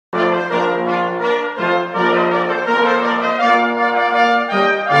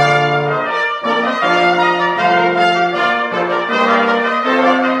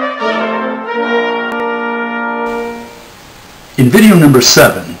video number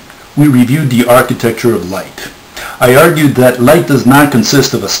 7, we reviewed the architecture of light. I argued that light does not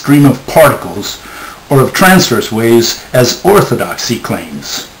consist of a stream of particles or of transverse waves as orthodoxy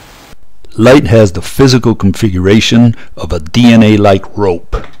claims. Light has the physical configuration of a DNA-like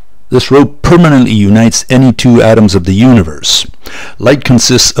rope. This rope permanently unites any two atoms of the universe. Light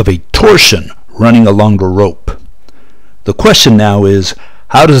consists of a torsion running along the rope. The question now is,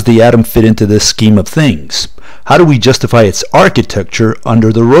 how does the atom fit into this scheme of things? How do we justify its architecture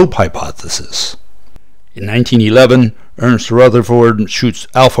under the rope hypothesis? In 1911, Ernst Rutherford shoots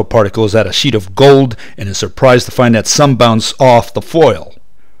alpha particles at a sheet of gold and is surprised to find that some bounce off the foil.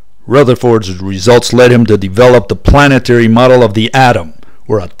 Rutherford's results led him to develop the planetary model of the atom,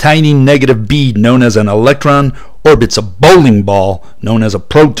 where a tiny negative bead known as an electron orbits a bowling ball known as a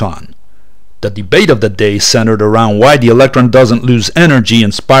proton. The debate of the day centered around why the electron doesn't lose energy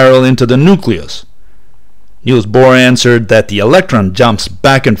and spiral into the nucleus. Niels Bohr answered that the electron jumps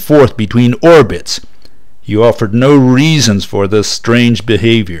back and forth between orbits. He offered no reasons for this strange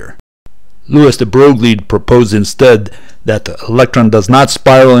behavior. Louis de Broglie proposed instead that the electron does not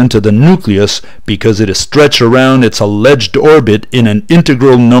spiral into the nucleus because it is stretched around its alleged orbit in an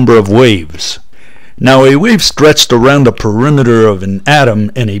integral number of waves. Now, a wave stretched around the perimeter of an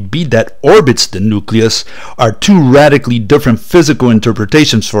atom and a bead that orbits the nucleus are two radically different physical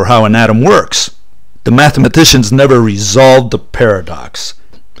interpretations for how an atom works. The mathematicians never resolved the paradox.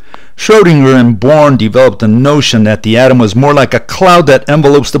 Schrödinger and Born developed the notion that the atom was more like a cloud that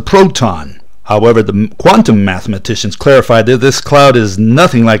envelopes the proton. However, the quantum mathematicians clarified that this cloud is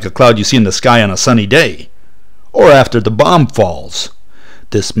nothing like a cloud you see in the sky on a sunny day, or after the bomb falls.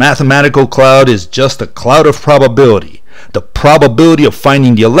 This mathematical cloud is just a cloud of probability, the probability of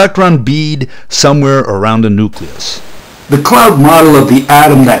finding the electron bead somewhere around the nucleus. The cloud model of the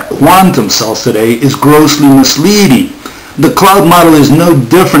atom that quantum sells today is grossly misleading. The cloud model is no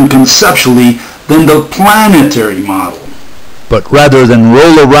different conceptually than the planetary model. But rather than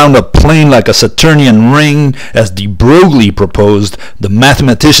roll around a plane like a Saturnian ring, as de Broglie proposed, the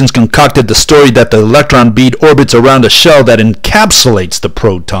mathematicians concocted the story that the electron bead orbits around a shell that encapsulates the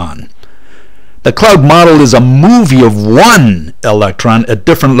proton. The cloud model is a movie of one electron at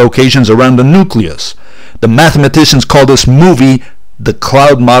different locations around the nucleus. The mathematicians call this movie the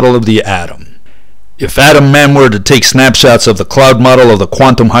cloud model of the atom. If Atom Man were to take snapshots of the cloud model of the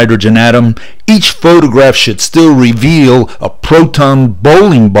quantum hydrogen atom, each photograph should still reveal a proton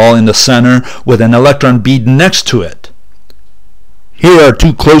bowling ball in the center with an electron bead next to it. Here are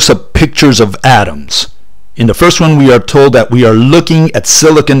two close-up pictures of atoms. In the first one, we are told that we are looking at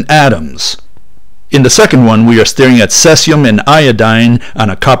silicon atoms. In the second one, we are staring at cesium and iodine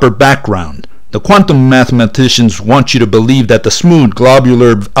on a copper background. The quantum mathematicians want you to believe that the smooth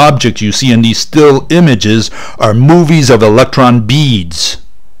globular objects you see in these still images are movies of electron beads.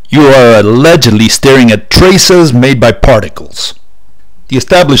 You are allegedly staring at traces made by particles. The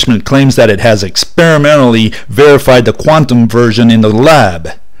establishment claims that it has experimentally verified the quantum version in the lab.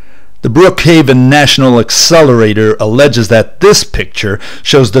 The Brookhaven National Accelerator alleges that this picture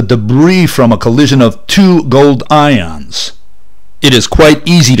shows the debris from a collision of two gold ions. It is quite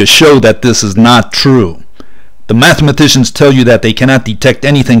easy to show that this is not true. The mathematicians tell you that they cannot detect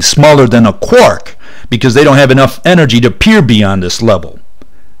anything smaller than a quark because they don't have enough energy to peer beyond this level.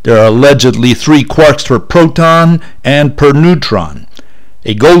 There are allegedly 3 quarks per proton and per neutron.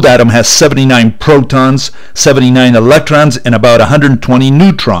 A gold atom has 79 protons, 79 electrons, and about 120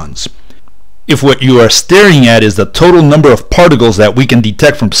 neutrons. If what you are staring at is the total number of particles that we can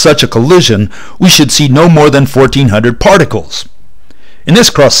detect from such a collision, we should see no more than 1,400 particles. In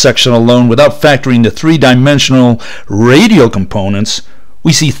this cross-section alone, without factoring the 3-dimensional radial components,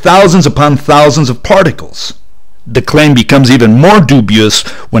 we see thousands upon thousands of particles. The claim becomes even more dubious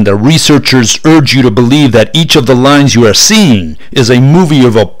when the researchers urge you to believe that each of the lines you are seeing is a movie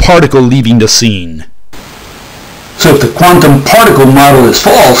of a particle leaving the scene. So if the quantum particle model is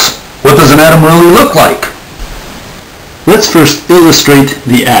false, what does an atom really look like? Let's first illustrate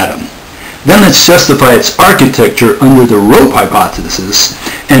the atom. Then let's justify its architecture under the rope hypothesis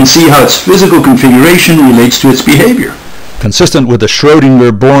and see how its physical configuration relates to its behavior. Consistent with the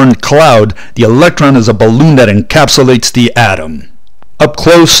Schrödinger-Born cloud, the electron is a balloon that encapsulates the atom. Up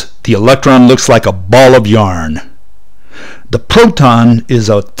close, the electron looks like a ball of yarn. The proton is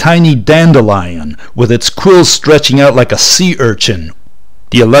a tiny dandelion with its quills stretching out like a sea urchin.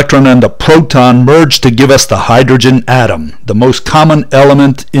 The electron and the proton merge to give us the hydrogen atom, the most common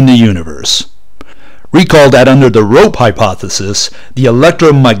element in the universe. Recall that under the rope hypothesis, the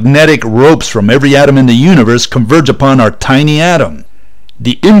electromagnetic ropes from every atom in the universe converge upon our tiny atom.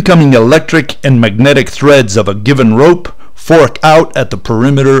 The incoming electric and magnetic threads of a given rope fork out at the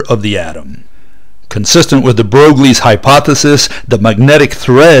perimeter of the atom. Consistent with de Broglie's hypothesis, the magnetic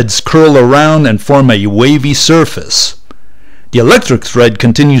threads curl around and form a wavy surface. The electric thread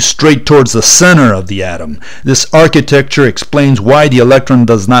continues straight towards the center of the atom. This architecture explains why the electron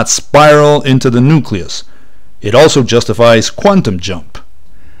does not spiral into the nucleus. It also justifies quantum jump.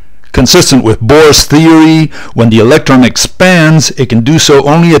 Consistent with Bohr's theory, when the electron expands, it can do so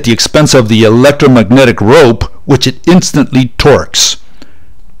only at the expense of the electromagnetic rope, which it instantly torques.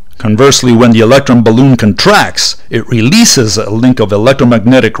 Conversely, when the electron balloon contracts, it releases a link of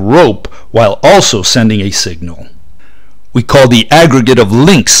electromagnetic rope while also sending a signal. We call the aggregate of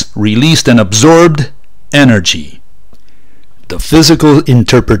links released and absorbed energy. The physical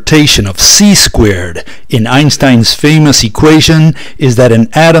interpretation of c² in Einstein's famous equation is that an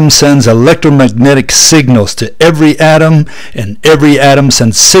atom sends electromagnetic signals to every atom, and every atom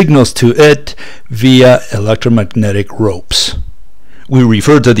sends signals to it via electromagnetic ropes. We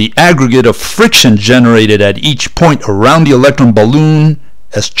refer to the aggregate of friction generated at each point around the electron balloon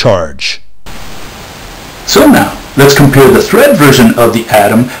as charge. So now, let's compare the thread version of the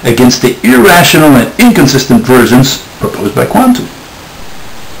atom against the irrational and inconsistent versions proposed by quantum.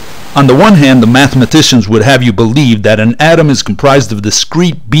 On the one hand, the mathematicians would have you believe that an atom is comprised of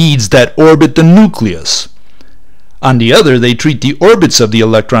discrete beads that orbit the nucleus. On the other, they treat the orbits of the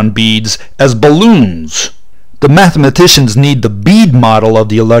electron beads as balloons. The mathematicians need the bead model of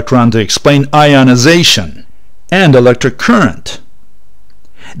the electron to explain ionization and electric current.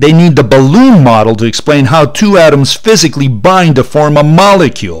 They need the balloon model to explain how two atoms physically bind to form a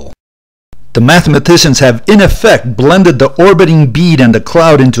molecule. The mathematicians have in effect blended the orbiting bead and the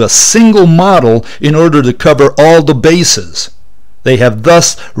cloud into a single model in order to cover all the bases. They have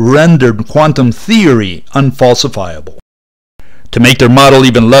thus rendered quantum theory unfalsifiable. To make their model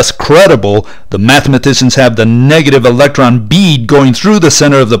even less credible, the mathematicians have the negative electron bead going through the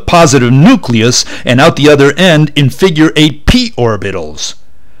center of the positive nucleus and out the other end in figure 8 p orbitals.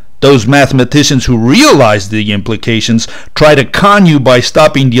 Those mathematicians who realize the implications try to con you by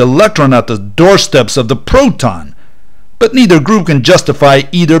stopping the electron at the doorsteps of the proton, but neither group can justify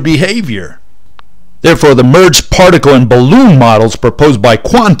either behavior. Therefore, the merged particle and balloon models proposed by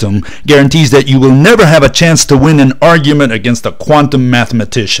quantum guarantees that you will never have a chance to win an argument against a quantum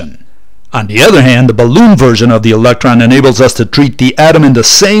mathematician. On the other hand, the balloon version of the electron enables us to treat the atom in the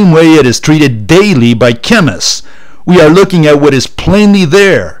same way it is treated daily by chemists. We are looking at what is plainly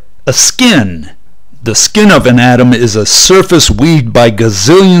there, a skin. The skin of an atom is a surface weaved by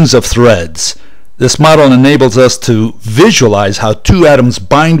gazillions of threads. This model enables us to visualize how two atoms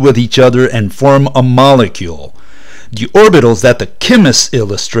bind with each other and form a molecule. The orbitals that the chemists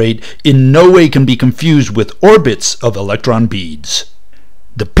illustrate in no way can be confused with orbits of electron beads.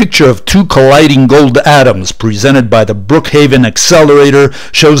 The picture of two colliding gold atoms presented by the Brookhaven accelerator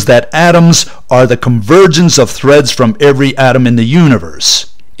shows that atoms are the convergence of threads from every atom in the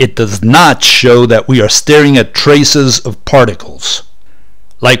universe. It does not show that we are staring at traces of particles.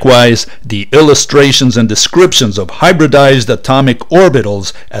 Likewise, the illustrations and descriptions of hybridized atomic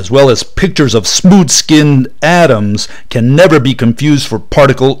orbitals, as well as pictures of smooth-skinned atoms, can never be confused for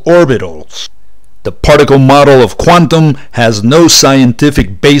particle orbitals. The particle model of quantum has no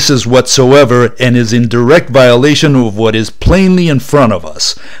scientific basis whatsoever and is in direct violation of what is plainly in front of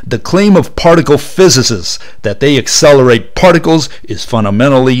us. The claim of particle physicists that they accelerate particles is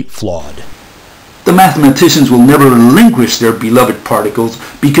fundamentally flawed. The mathematicians will never relinquish their beloved particles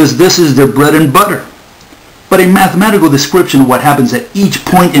because this is their bread and butter. But a mathematical description of what happens at each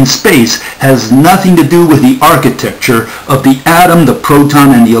point in space has nothing to do with the architecture of the atom, the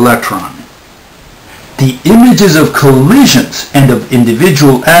proton, and the electron. The images of collisions and of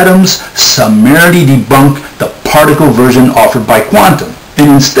individual atoms summarily debunk the particle version offered by quantum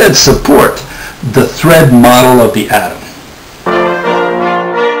and instead support the thread model of the atom.